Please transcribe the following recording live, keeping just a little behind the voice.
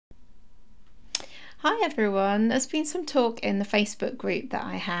Hi everyone, there's been some talk in the Facebook group that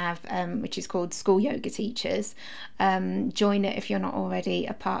I have, which is called School Yoga Teachers. Join it if you're not already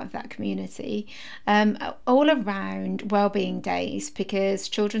a part of that community. All around wellbeing days, because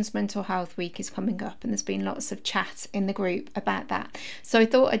Children's Mental Health Week is coming up and there's been lots of chat in the group about that. So I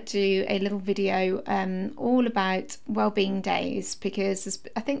thought I'd do a little video all about wellbeing days, because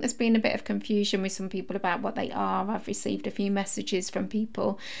I think there's been a bit of confusion with some people about what they are. I've received a few messages from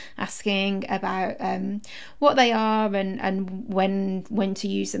people asking about what they are and when to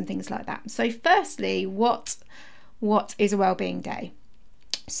use them, things like that. So firstly, what is a wellbeing day?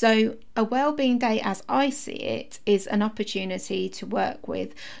 So a wellbeing day, as I see it, is an opportunity to work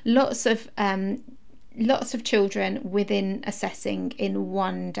with lots of children within a setting in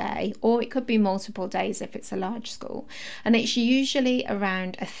one day, or it could be multiple days if it's a large school, and it's usually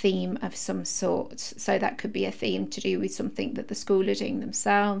around a theme of some sort. So that could be a theme to do with something that the school are doing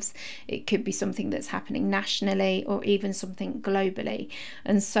themselves, it could be something that's happening nationally, or even something globally.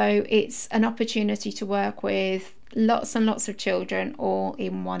 And so it's an opportunity to work with lots and lots of children all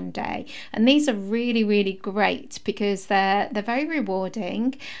in one day, and these are really great because they're very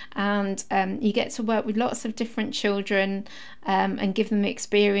rewarding, and you get to work with lots of different children and give them the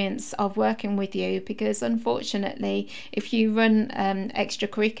experience of working with you, because unfortunately if you run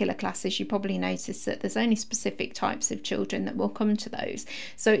extracurricular classes, you probably notice that there's only specific types of children that will come to those.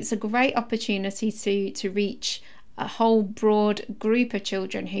 So it's a great opportunity to reach a whole broad group of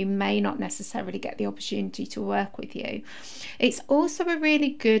children who may not necessarily get the opportunity to work with you. It's also a really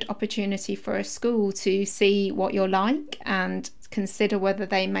good opportunity for a school to see what you're like and consider whether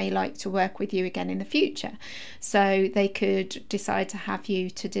they may like to work with you again in the future. So they could decide to have you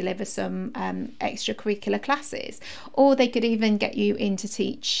to deliver some extracurricular classes, or they could even get you in to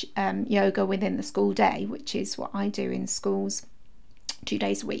teach yoga within the school day, which is what I do in schools 2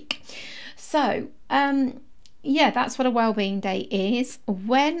 days a week. So yeah, that's what a wellbeing day is.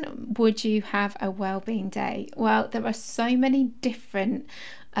 When would you have a wellbeing day? Well, there are so many different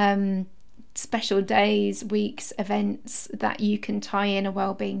special days, weeks, events that you can tie in a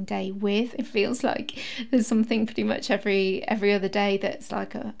wellbeing day with. It feels like there's something pretty much every other day that's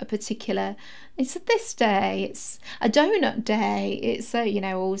like a particular, it's this day, it's a donut day, it's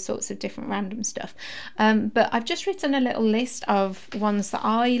all sorts of different random stuff. But I've just written a little list of ones that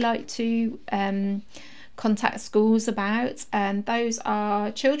I like to contact schools about, and those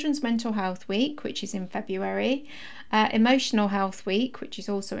are Children's Mental Health Week, which is in February, Emotional Health Week, which is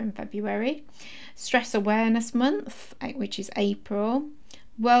also in February, Stress Awareness Month, which is April,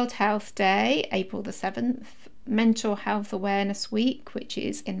 World Health Day, April the 7th, Mental Health Awareness Week, which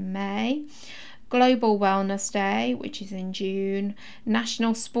is in May, Global Wellness Day, which is in June,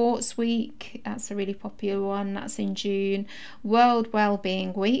 National Sports Week, that's a really popular one, that's in June, World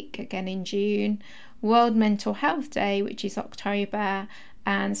Wellbeing Week, again in June, World Mental Health Day, which is October,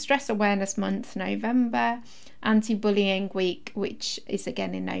 and Stress Awareness Month, November, Anti-Bullying Week, which is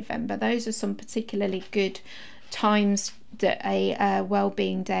again in November. Those are some particularly good times that a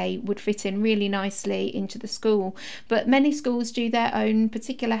wellbeing day would fit in really nicely into the school. But many schools do their own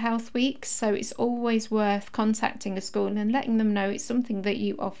particular health weeks, so it's always worth contacting a school and letting them know it's something that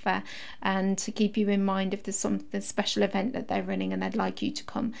you offer, and to keep you in mind if there's some special event that they're running and they'd like you to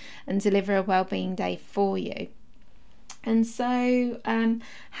come and deliver a wellbeing day for you. And so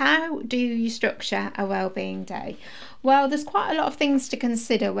how do you structure a wellbeing day? Well, there's quite a lot of things to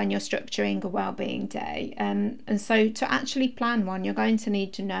consider when you're structuring a wellbeing day, and so to actually plan one, you're going to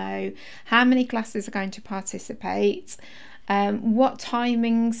need to know how many classes are going to participate, what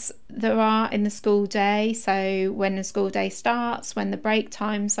timings there are in the school day, so when the school day starts, when the break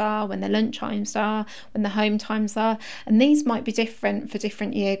times are, when the lunch times are, when the home times are, and these might be different for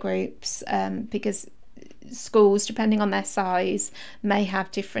different year groups, because schools, depending on their size, may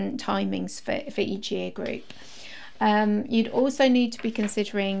have different timings for each year group. You'd also need to be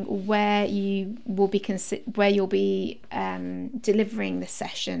considering where you'll be delivering the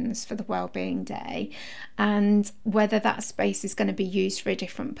sessions for the wellbeing day, and whether that space is going to be used for a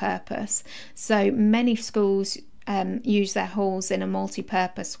different purpose. So many schools use their halls in a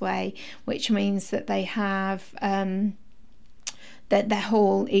multi-purpose way, which means that they have that their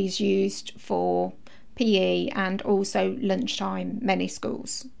hall is used for PE and also lunchtime. Many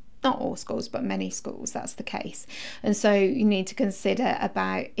schools, not all schools, but many schools, that's the case. And so you need to consider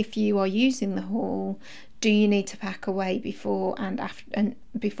about, if you are using the hall, do you need to pack away before and after, and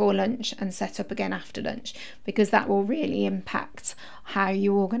before lunch, and set up again after lunch, because that will really impact how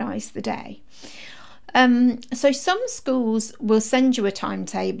you organise the day. So some schools will send you a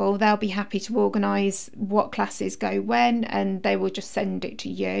timetable. They'll be happy to organise what classes go when, and they will just send it to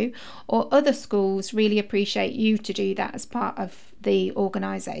you. Or other schools really appreciate you to do that as part of the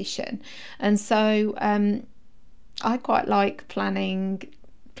organisation. And so I quite like planning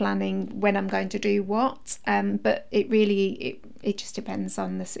when I'm going to do what, but it just depends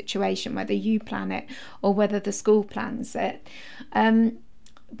on the situation, whether you plan it or whether the school plans it.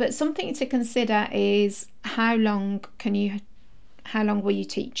 But something to consider is how long will you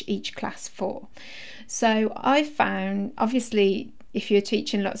teach each class for? So I found, obviously, if you're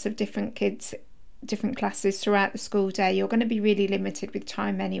teaching lots of different kids, different classes throughout the school day, you're going to be really limited with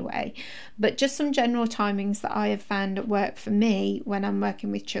time anyway. But just some general timings that I have found that work for me when I'm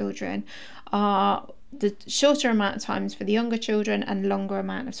working with children are the shorter amount of times for the younger children and longer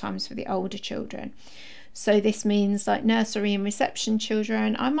amount of times for the older children. So this means like nursery and reception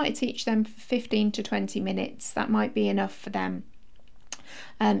children, I might teach them for 15 to 20 minutes. That might be enough for them.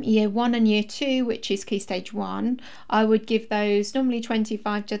 Year 1 and year 2, which is Key Stage 1, I would give those normally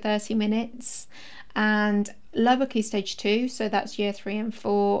 25 to 30 minutes. And lower Key Stage 2, so that's year 3 and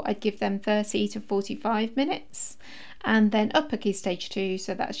 4, I'd give them 30 to 45 minutes. And then upper Key Stage 2,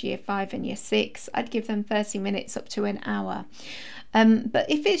 so that's year 5 and year 6, I'd give them 30 minutes up to an hour. But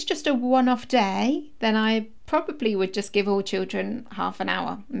if it's just a one-off day, then I probably would just give all children half an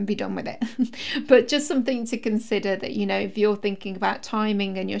hour and be done with it. But just something to consider that, you know, if you're thinking about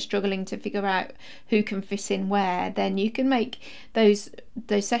timing and you're struggling to figure out who can fit in where, then you can make those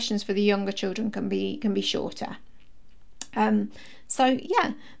sessions for the younger children can be shorter. So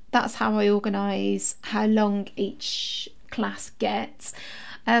yeah, that's how I organise how long each class gets.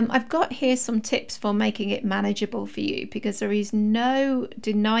 I've got here some tips for making it manageable for you, because there is no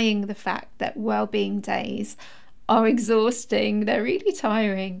denying the fact that wellbeing days are exhausting. They're really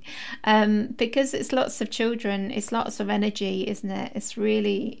tiring, because it's lots of children, it's lots of energy, isn't it? It's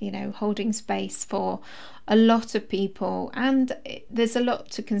really, you know, holding space for a lot of people, and there's a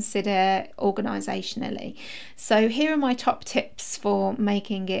lot to consider organisationally. So here are my top tips for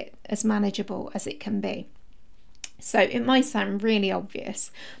making it as manageable as it can be. So it might sound really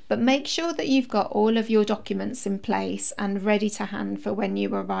obvious, but make sure that you've got all of your documents in place and ready to hand for when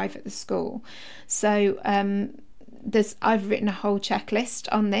you arrive at the school. So I've written a whole checklist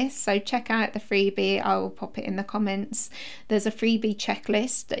on this, so check out the freebie. I will pop it in the comments. There's a freebie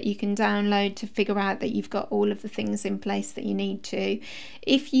checklist that you can download to figure out that you've got all of the things in place that you need to.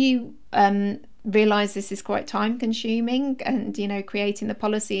 If you realise this is quite time consuming, and you know, creating the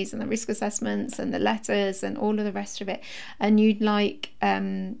policies and the risk assessments and the letters and all of the rest of it, and you'd like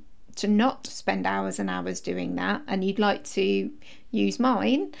to not spend hours and hours doing that, and you'd like to use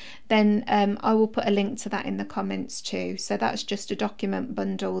mine, then I will put a link to that in the comments too. So that's just a document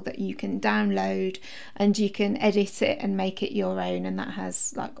bundle that you can download, and you can edit it and make it your own, and that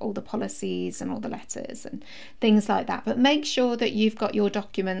has like all the policies and all the letters and things like that. But make sure that you've got your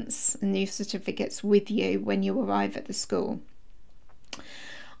documents and your certificates with you when you arrive at the school.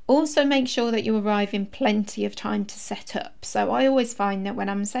 Also make sure that you arrive in plenty of time to set up. So I always find that when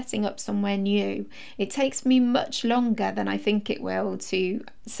I'm setting up somewhere new, it takes me much longer than I think it will to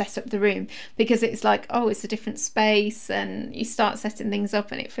set up the room, because it's like, oh, it's a different space, and you start setting things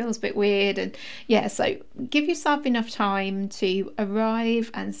up and it feels a bit weird. And yeah, so give yourself enough time to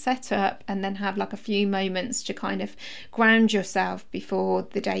arrive and set up, and then have like a few moments to kind of ground yourself before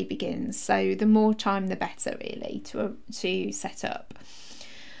the day begins. So the more time the better, really, to set up.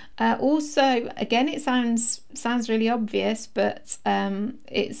 Also, again, it sounds really obvious, but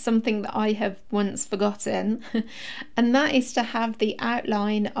it's something that I have once forgotten, and that is to have the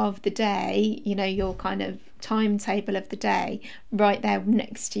outline of the day, you know, your kind of timetable of the day right there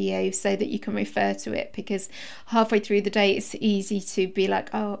next to you, so that you can refer to it, because halfway through the day it's easy to be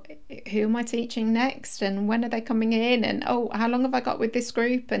like, oh, who am I teaching next, and when are they coming in, and oh, how long have I got with this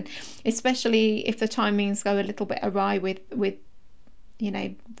group? And especially if the timings go a little bit awry with you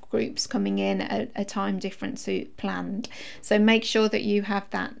know, groups coming in at a time different to planned. So make sure that you have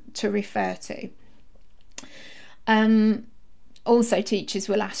that to refer to. Also, teachers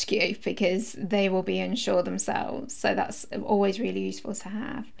will ask you, because they will be unsure themselves, so that's always really useful to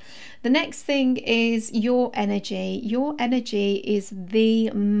have. The next thing is your energy. Your energy is the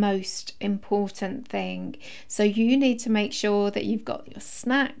most important thing, so you need to make sure that you've got your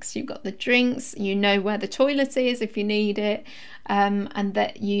snacks, you've got the drinks, you know where the toilet is if you need it, and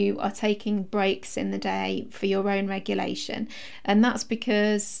that you are taking breaks in the day for your own regulation. And that's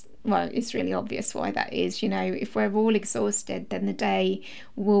because, well, it's really obvious why that is. You know, if we're all exhausted, then the day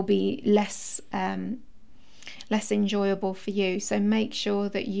will be less less enjoyable for you. So make sure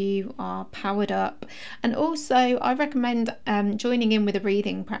that you are powered up. And also I recommend joining in with the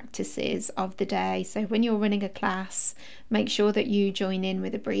breathing practices of the day. So when you're running a class, make sure that you join in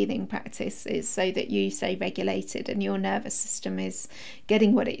with the breathing practices so that you stay regulated and your nervous system is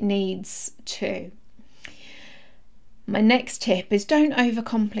getting what it needs to. My next tip is don't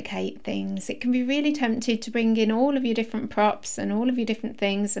overcomplicate things. It can be really tempted to bring in all of your different props and all of your different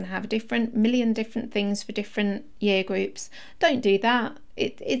things and have million different things for different year groups. Don't do that.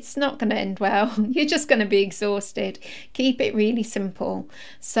 It's not going to end well. You're just going to be exhausted. Keep it really simple.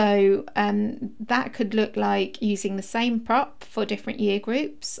 So that could look like using the same prop for different year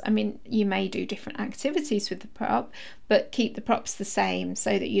groups. I mean, you may do different activities with the prop, but keep the props the same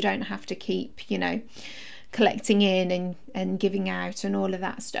so that you don't have to keep, collecting in and giving out and all of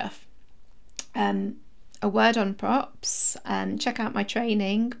that stuff. A word on props, check out my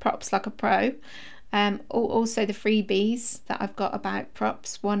training, Props Like a Pro. Also the freebies that I've got about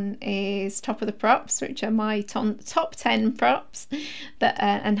props. One is Top of the Props, which are my top 10 props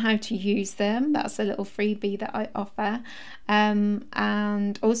and how to use them. That's a little freebie that I offer.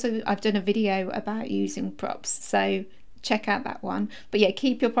 And also I've done a video about using props, so check out that one. But yeah,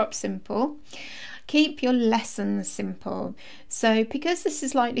 keep your props simple. Keep your lessons simple. So because this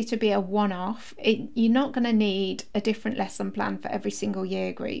is likely to be a one-off, you're not going to need a different lesson plan for every single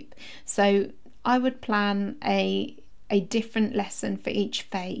year group. So I would plan a different lesson for each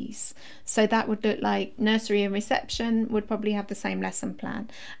phase. So that would look like nursery and reception would probably have the same lesson plan,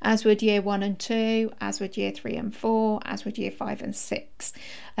 as would year 1 and 2, as would year 3 and 4, as would year 5 and 6.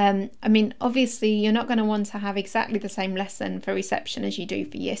 I mean, obviously you're not going to want to have exactly the same lesson for reception as you do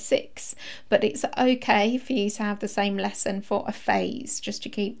for year 6, but it's okay for you to have the same lesson for a phase, just to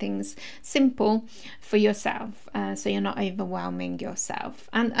keep things simple for yourself, so you're not overwhelming yourself,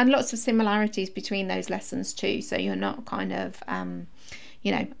 and lots of similarities between those lessons too, so you're not kind of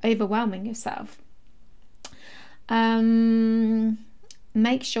overwhelming yourself.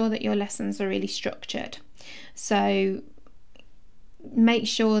 Make sure that your lessons are really structured. So make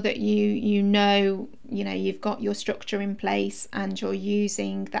sure that you've got your structure in place and you're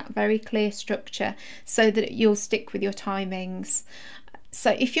using that very clear structure so that you'll stick with your timings.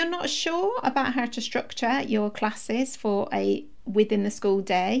 So if you're not sure about how to structure your classes for a within the school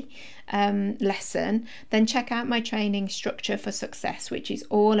day lesson, then check out my training Structure for Success, which is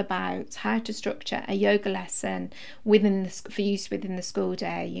all about how to structure a yoga lesson for use within the school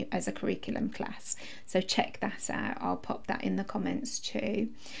day as a curriculum class. So check that out. I'll pop that in the comments too.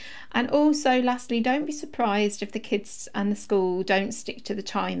 And also lastly, don't be surprised if the kids and the school don't stick to the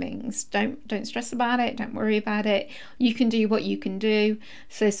timings. Don't stress about it, don't worry about it. You can do what you can do.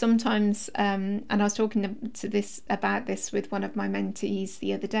 So sometimes and I was talking about this with one of my mentees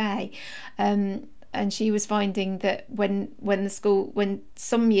the other day, and she was finding that when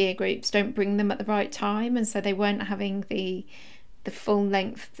some year groups don't bring them at the right time, and so they weren't having the full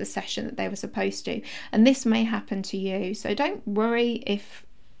length of the session that they were supposed to, and this may happen to you. So don't worry if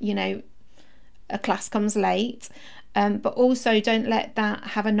a class comes late, but also don't let that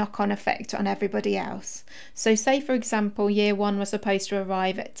have a knock-on effect on everybody else. So say for example year 1 was supposed to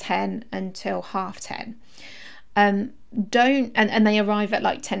arrive at 10 until 10:30, and they arrive at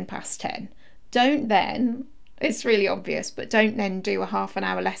like 10:10. Don't then, it's really obvious, but don't then do a half an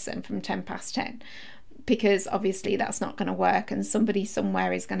hour lesson from 10:10, because obviously that's not going to work and somebody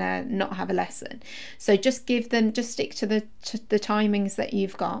somewhere is going to not have a lesson. So just stick to the timings that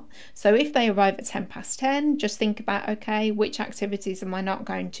you've got. So if they arrive at 10:10, just think about, okay, which activities am I not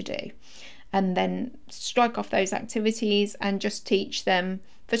going to do? And then strike off those activities and just teach them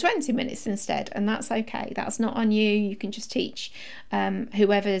for 20 minutes instead, and that's okay. That's not on you. You can just teach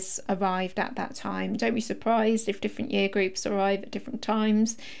whoever's arrived at that time. Don't be surprised if different year groups arrive at different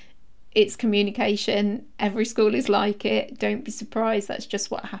times. It's communication. Every school is like it. Don't be surprised. That's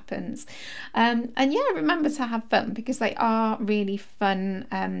just what happens. And yeah, remember to have fun, because they are really fun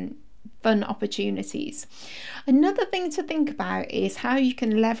opportunities. Another thing to think about is how you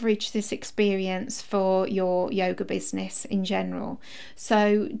can leverage this experience for your yoga business in general.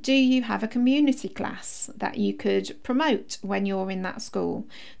 So do you have a community class that you could promote when you're in that school?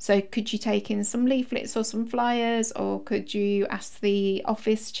 So could you take in some leaflets or some flyers, or could you ask the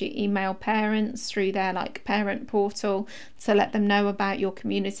office to email parents through their parent portal to let them know about your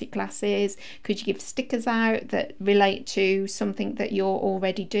community classes? Could you give stickers out that relate to something that you're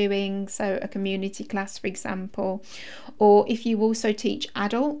already doing, so a community class for example? Or if you also teach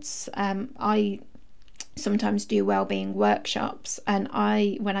adults, I sometimes do wellbeing workshops, and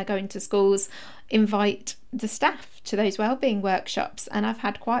when I go into schools, invite the staff to those wellbeing workshops, and I've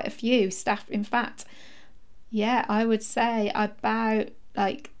had quite a few staff, in fact Yeah, I would say about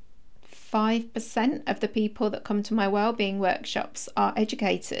like 5% of the people that come to my wellbeing workshops are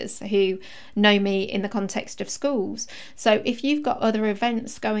educators who know me in the context of schools. So if you've got other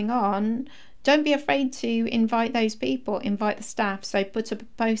events going on, don't be afraid to invite those people, invite the staff. So put up a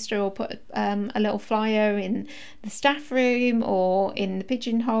poster or put a little flyer in the staff room or in the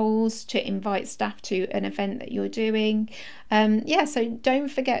pigeonholes to invite staff to an event that you're doing. Yeah, so don't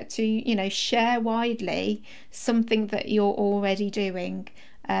forget to, you know, share widely something that you're already doing.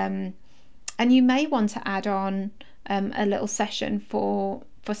 And you may want to add on a little session for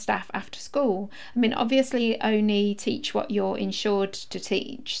staff after school. I mean, obviously only teach what you're insured to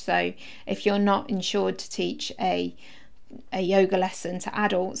teach. So if you're not insured to teach a yoga lesson to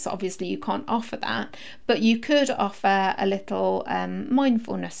adults, obviously you can't offer that, but you could offer a little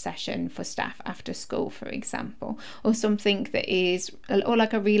mindfulness session for staff after school, for example, or something that is, or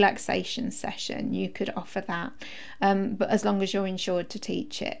like a relaxation session. You could offer that, but as long as you're insured to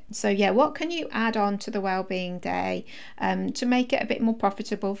teach it. So yeah, what can you add on to the wellbeing day to make it a bit more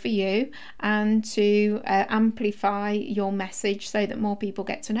profitable for you and to amplify your message so that more people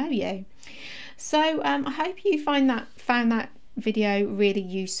get to know you? So I hope you found that video really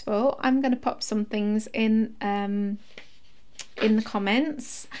useful. I'm going to pop some things in the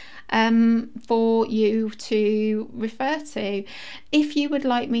comments for you to refer to. If you would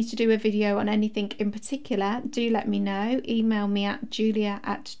like me to do a video on anything in particular, do let me know. Email me at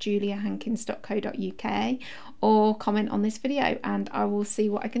julia@juliahankins.co.uk or comment on this video and I will see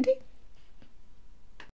what I can do.